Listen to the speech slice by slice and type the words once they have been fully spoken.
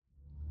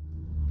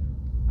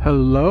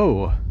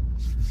Hello,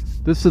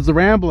 this is the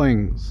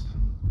Ramblings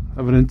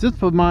of an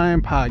Indisciplined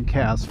Mind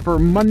podcast for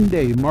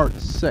Monday, March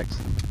 6th,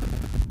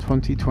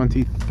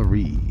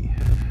 2023.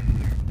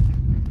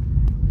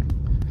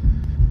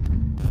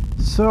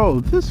 So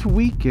this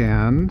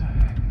weekend,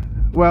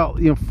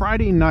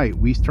 Friday night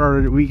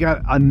we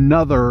got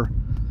another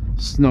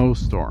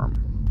snowstorm.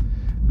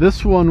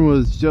 This one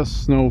was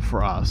just snow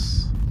for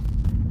us.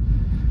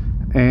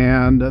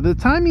 And the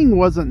timing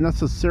wasn't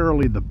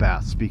necessarily the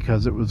best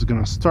because it was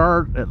going to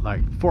start at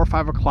like 4 or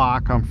 5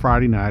 o'clock on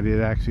Friday night.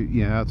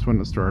 That's when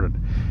it started.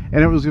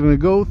 And it was going to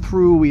go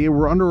through, we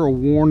were under a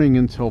warning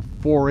until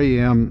 4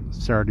 a.m.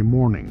 Saturday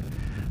morning.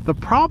 The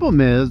problem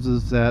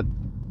is that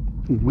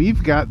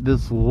we've got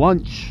this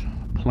lunch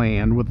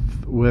planned with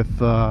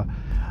my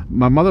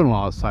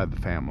mother-in-law's side of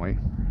the family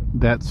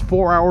that's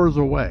 4 hours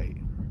away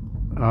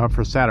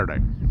for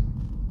Saturday.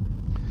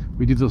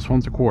 We do this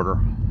once a quarter.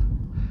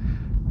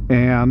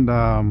 And,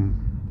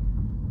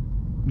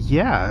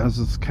 it was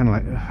just kind of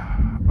like,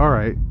 all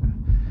right.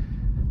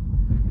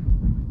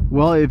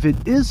 Well, if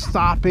it is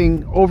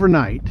stopping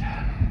overnight,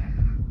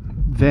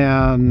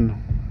 then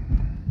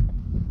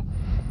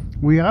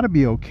we ought to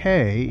be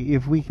okay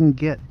if we can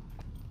get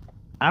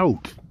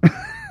out.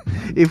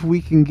 If we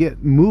can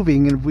get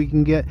moving, and if we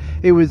can get...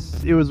 It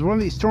was one of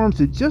these storms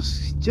that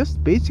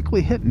just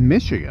basically hit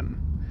Michigan.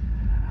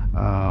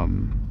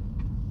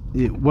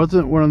 It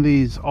wasn't one of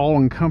these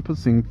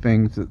all-encompassing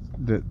things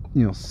that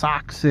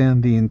socks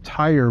in the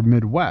entire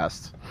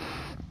Midwest.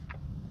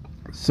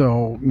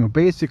 So,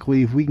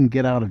 basically, if we can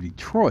get out of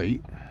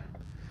Detroit,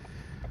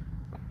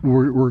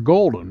 we're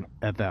golden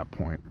at that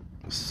point.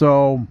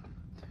 So,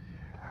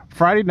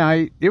 Friday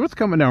night, it was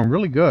coming down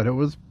really good. It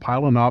was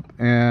piling up,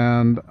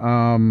 and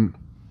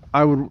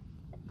I would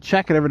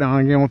check it every now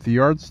and again with the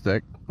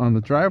yardstick on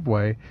the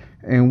driveway,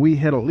 and we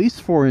hit at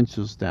least 4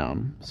 inches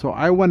down. So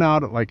I went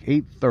out at like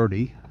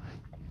 8:30.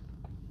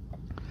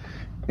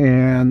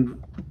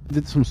 And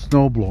did some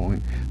snow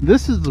blowing.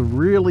 This is a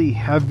really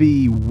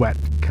heavy, wet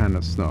kind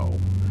of snow.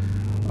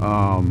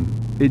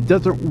 It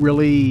doesn't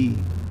really,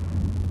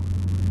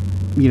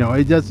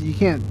 you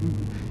can't,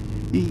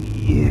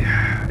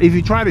 if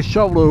you try to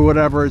shovel or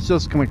whatever, it's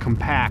just going to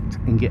compact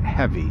and get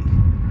heavy.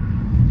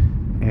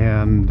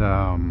 And,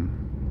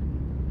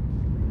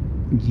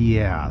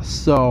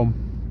 so,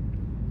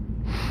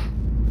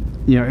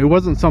 it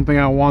wasn't something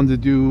I wanted to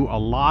do a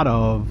lot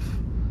of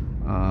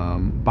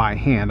by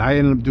hand. I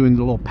ended up doing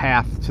the little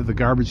path to the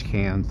garbage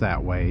cans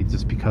that way,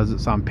 just because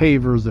it's on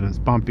pavers and it's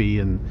bumpy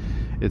and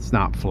it's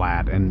not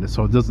flat, and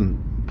so it doesn't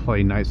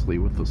play nicely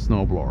with the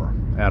snowblower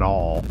at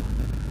all.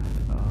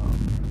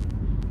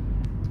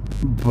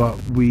 But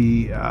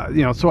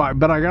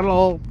I got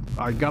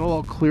it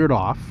all cleared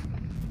off,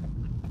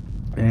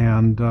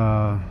 and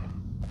by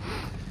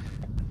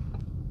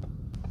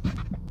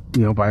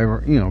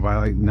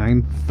like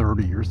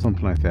 9:30 or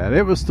something like that,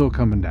 it was still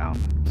coming down.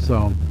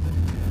 So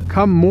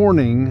come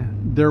morning,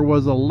 there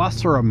was a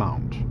lesser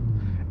amount,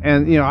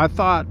 and I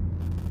thought,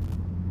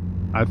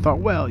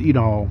 well,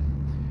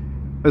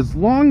 as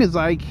long as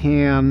I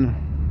can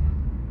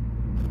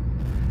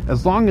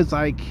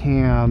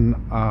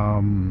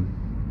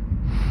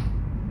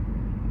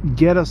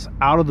get us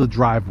out of the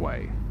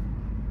driveway,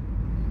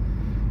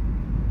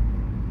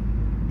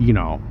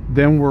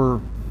 then we're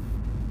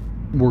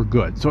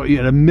good. So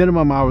at a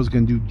minimum, I was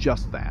going to do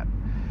just that.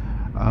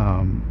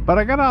 But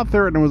I got out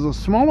there and it was a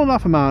small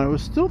enough amount. It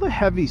was still the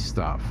heavy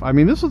stuff. I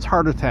mean, this was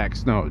heart attack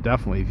snow,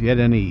 definitely, if you had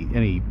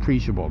any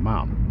appreciable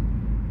amount.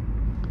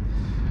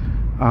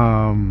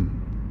 I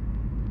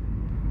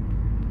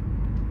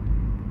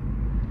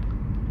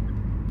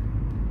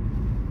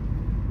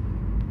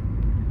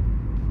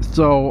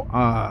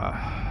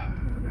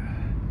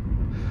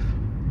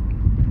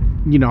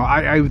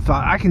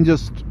thought I can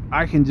just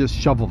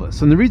shovel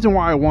this. And the reason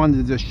why I wanted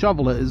to just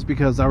shovel it is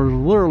because I was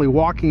literally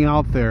walking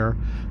out there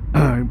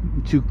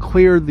to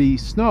clear the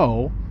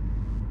snow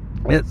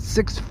at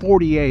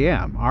 6:40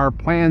 a.m. Our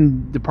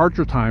planned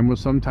departure time was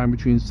sometime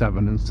between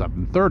 7 and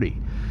 7:30,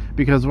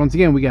 because once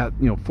again we got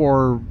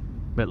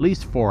at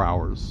least 4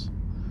 hours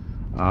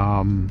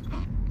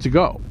to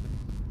go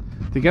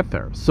to get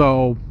there.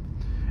 So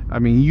I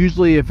mean,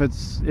 usually if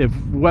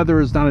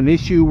weather is not an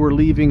issue, we're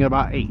leaving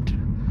about 8,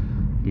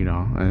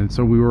 and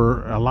so we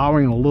were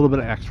allowing a little bit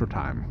of extra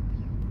time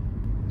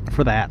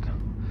for that.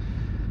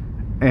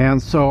 And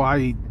so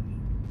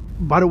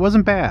but it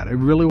wasn't bad. It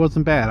really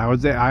wasn't bad.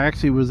 I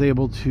actually was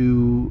able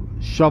to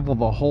shovel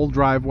the whole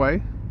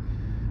driveway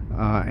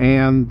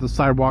and the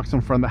sidewalks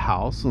in front of the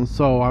house, and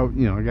so I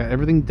got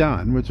everything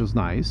done, which was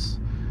nice.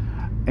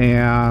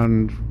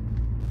 And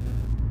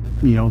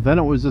then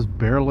it was just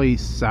barely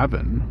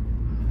 7,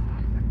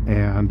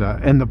 and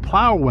the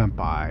plow went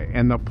by,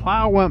 and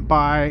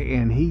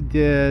he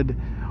did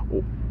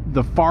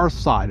the far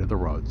side of the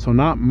road, so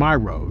not my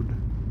road,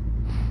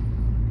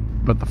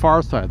 but the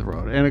far side of the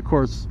road. And of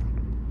course,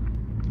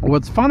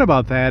 what's fun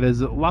about that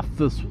is it left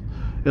this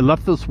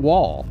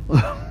wall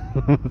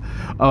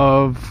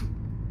of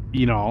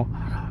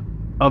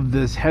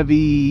this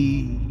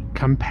heavy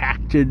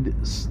compacted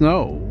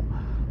snow.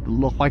 It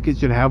looked like it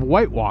should have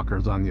White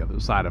Walkers on the other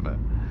side of it.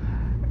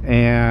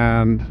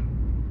 And,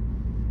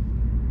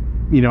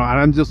 you know, and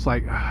I'm just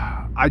like,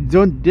 I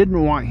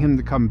didn't want him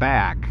to come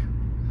back.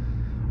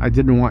 I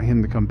didn't want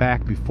him to come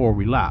back before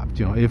we left,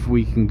 you know, if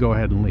we can go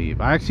ahead and leave.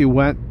 I actually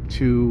went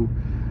to,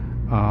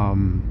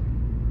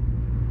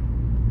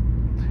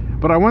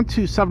 but I went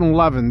to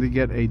 7-Eleven to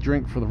get a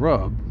drink for the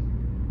road,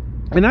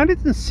 and I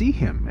didn't see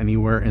him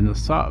anywhere in the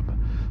sub.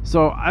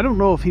 So I don't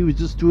know if he was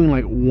just doing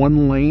like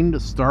one lane to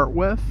start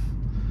with,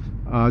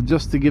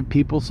 just to give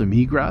people some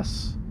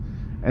egress,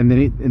 and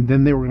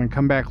then they were going to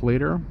come back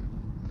later.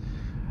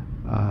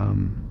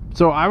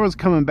 So I was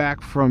coming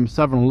back from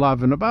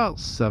 7-Eleven about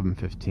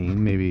 7:15,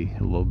 maybe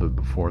a little bit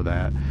before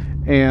that,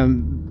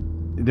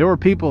 and there were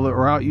people that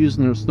were out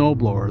using their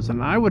snowblowers,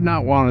 and I would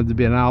not want to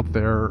be out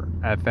there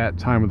at that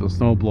time with a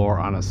snowblower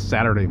on a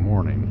Saturday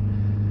morning,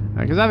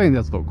 because I think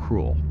that's a little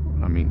cruel.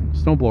 I mean,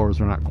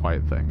 snowblowers are not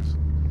quiet things.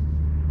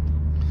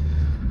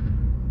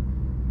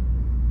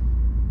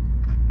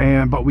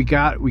 But we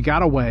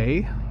got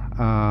away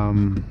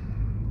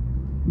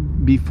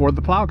before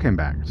the plow came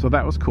back, so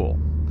that was cool.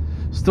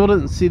 Still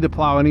didn't see the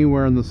plow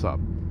anywhere in the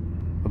sub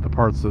of the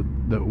parts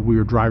that we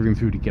were driving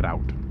through to get out.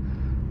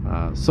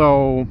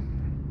 So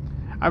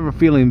I have a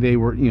feeling they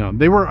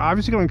were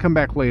obviously going to come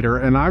back later,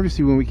 and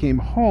obviously when we came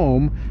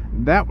home,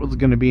 that was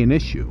going to be an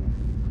issue.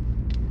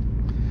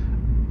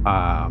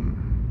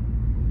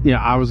 Yeah,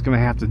 I was going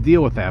to have to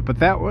deal with that, but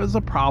that was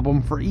a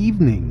problem for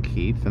evening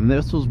Keith, and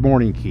this was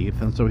morning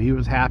Keith, and so he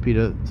was happy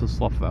to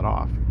slough that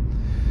off.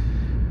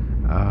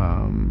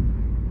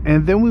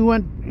 And then we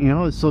went,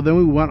 then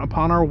we went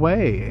upon our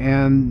way,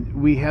 and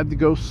we had to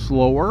go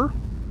slower.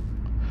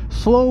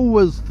 Slow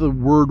was the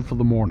word for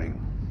the morning.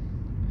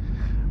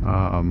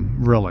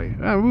 Really.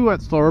 We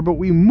went slower, but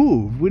we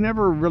moved. We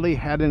never really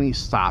had any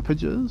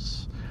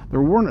stoppages.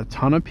 There weren't a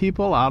ton of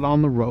people out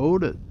on the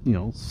road at,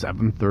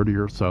 7:30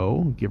 or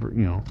so,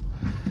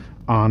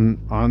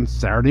 on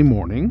Saturday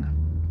morning.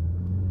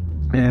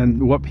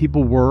 And what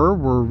people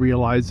were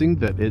realizing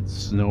that it's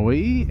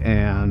snowy,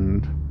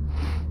 and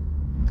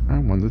I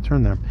wanted to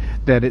turn there,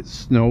 that it's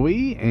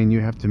snowy and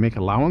you have to make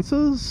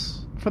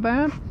allowances for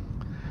that.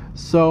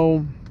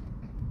 So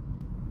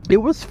it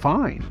was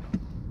fine.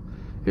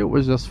 It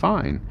was just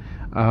fine.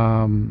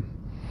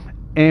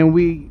 And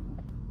we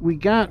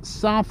got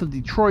south of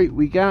Detroit.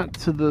 We got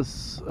to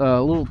this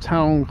little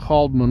town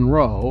called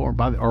Monroe, or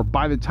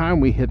by the time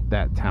we hit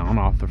that town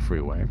off the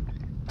freeway,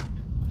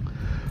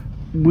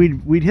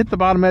 we'd hit the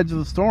bottom edge of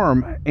the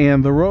storm,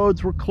 and the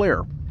roads were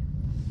clear.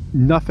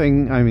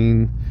 Nothing. I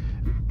mean,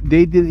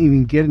 they didn't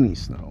even get any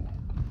snow,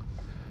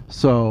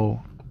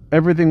 so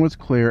everything was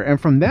clear. And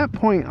from that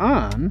point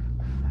on,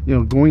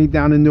 going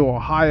down into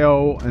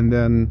Ohio, and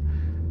then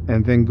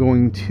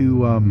going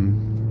to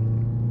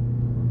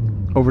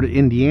over to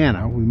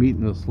Indiana. We meet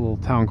in this little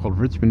town called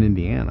Richmond,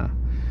 Indiana,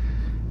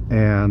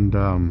 and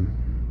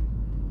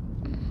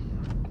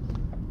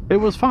it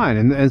was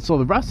fine. And so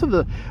the rest of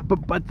the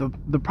but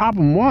the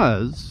problem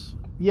was,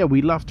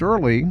 we left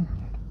early,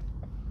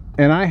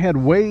 and I had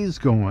Waze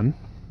going,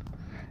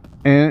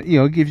 and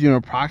it gives you an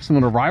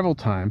approximate arrival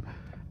time,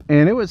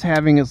 and it was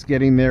having us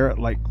getting there at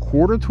like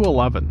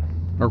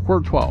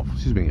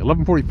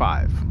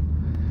 11:45.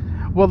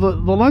 Well, the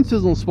lunch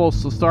isn't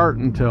supposed to start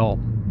until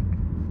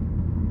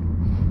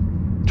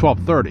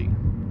 12:30,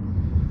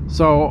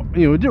 so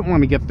we didn't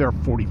want to get there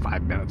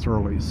 45 minutes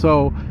early.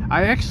 So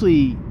I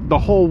actually the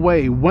whole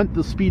way went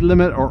the speed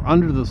limit or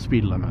under the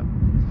speed limit,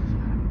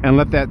 and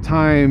let that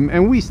time.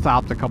 And we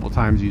stopped a couple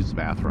times to use the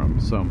bathroom,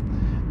 so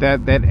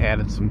that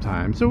added some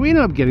time. So we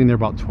ended up getting there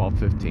about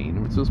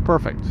 12:15, which was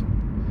perfect.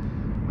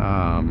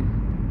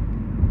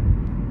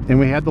 And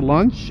we had the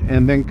lunch,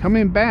 and then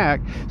coming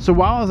back. So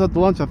while I was at the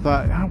lunch, I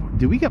thought,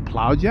 did we get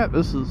plowed yet?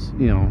 This is,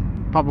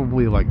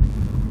 probably like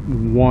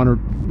one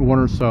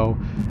or so.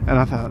 And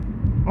I thought,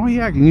 oh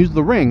yeah, I can use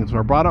the Ring. So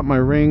I brought up my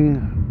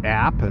Ring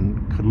app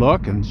and could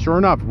look, and sure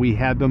enough, we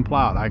had been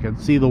plowed. I could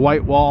see the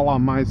white wall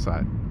on my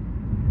side.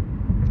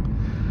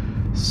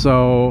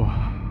 So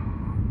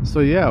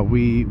yeah,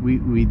 we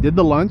did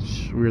the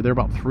lunch. We were there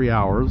about 3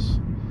 hours,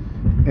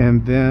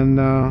 and then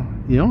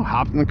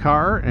hopped in the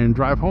car and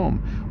drive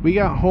home. We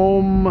got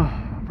home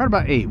right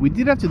about 8. We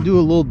did have to do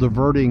a little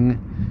diverting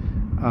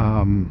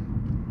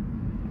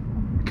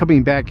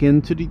coming back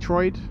into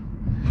Detroit,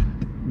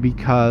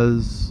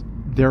 because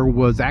there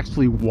was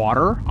actually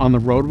water on the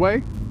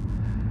roadway,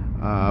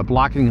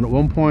 blocking it at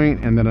one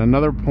point, and then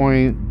another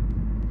point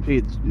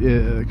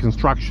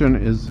construction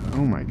is,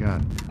 oh my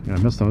god, I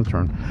missed another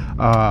turn.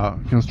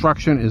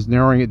 Construction is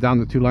narrowing it down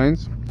to 2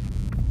 lanes,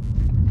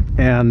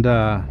 and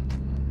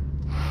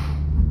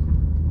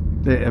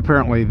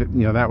apparently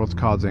that was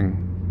causing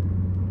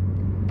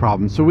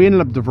problems. So we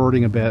ended up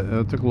diverting a bit.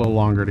 It took a little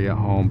longer to get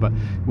home, but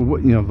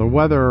the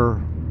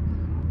weather,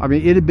 I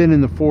mean, it had been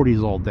in the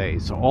 40s all day,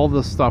 so all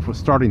this stuff was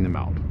starting to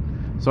melt.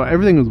 So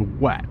everything was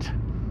wet,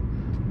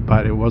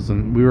 but it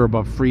wasn't, we were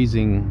above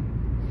freezing,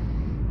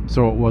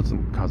 so it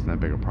wasn't causing that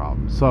big a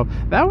problem. So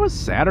that was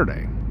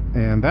Saturday.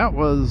 and that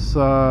was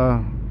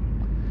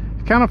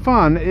kind of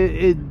fun.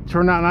 It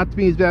turned out not to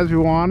be as bad as we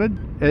wanted,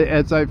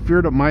 as I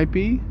feared it might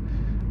be.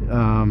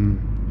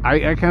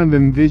 I kind of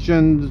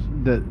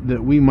envisioned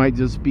that we might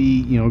just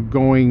be,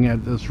 going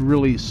at this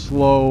really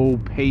slow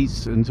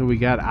pace until we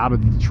got out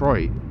of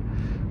Detroit,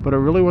 but it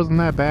really wasn't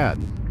that bad.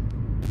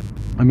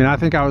 I mean, I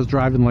think I was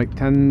driving like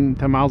 10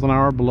 miles an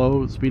hour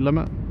below the speed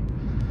limit,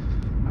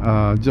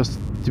 just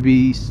to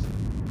be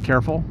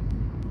careful.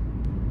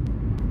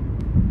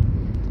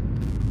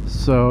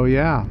 So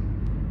yeah,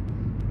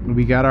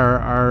 we got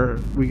our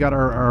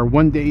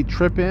 1-day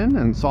trip in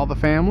and saw the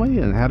family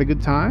and had a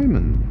good time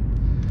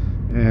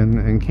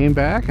and came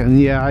back. And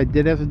yeah, I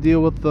did have to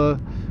deal with the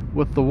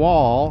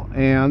wall,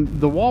 and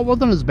the wall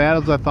wasn't as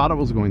bad as I thought it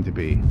was going to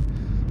be.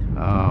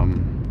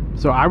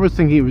 So I was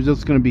thinking it was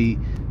just going to be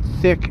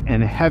thick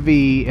and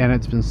heavy, and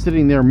it's been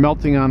sitting there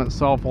melting on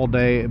itself all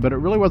day, but it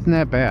really wasn't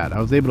that bad. I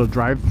was able to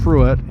drive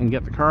through it and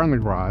get the car in the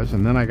garage,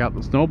 and then I got the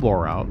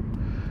snowblower out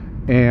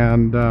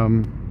and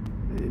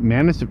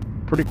managed it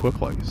pretty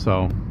quickly.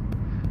 So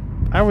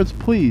I was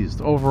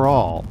pleased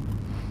overall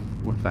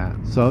with that.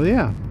 So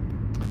yeah,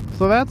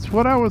 so that's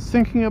what I was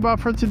thinking about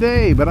for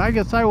today, but I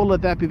guess I will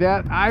let that be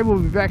that. I will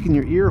be back in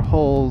your ear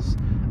holes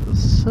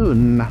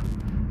soon,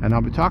 and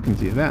I'll be talking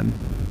to you then.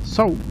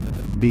 So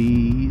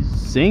be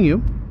seeing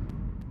you.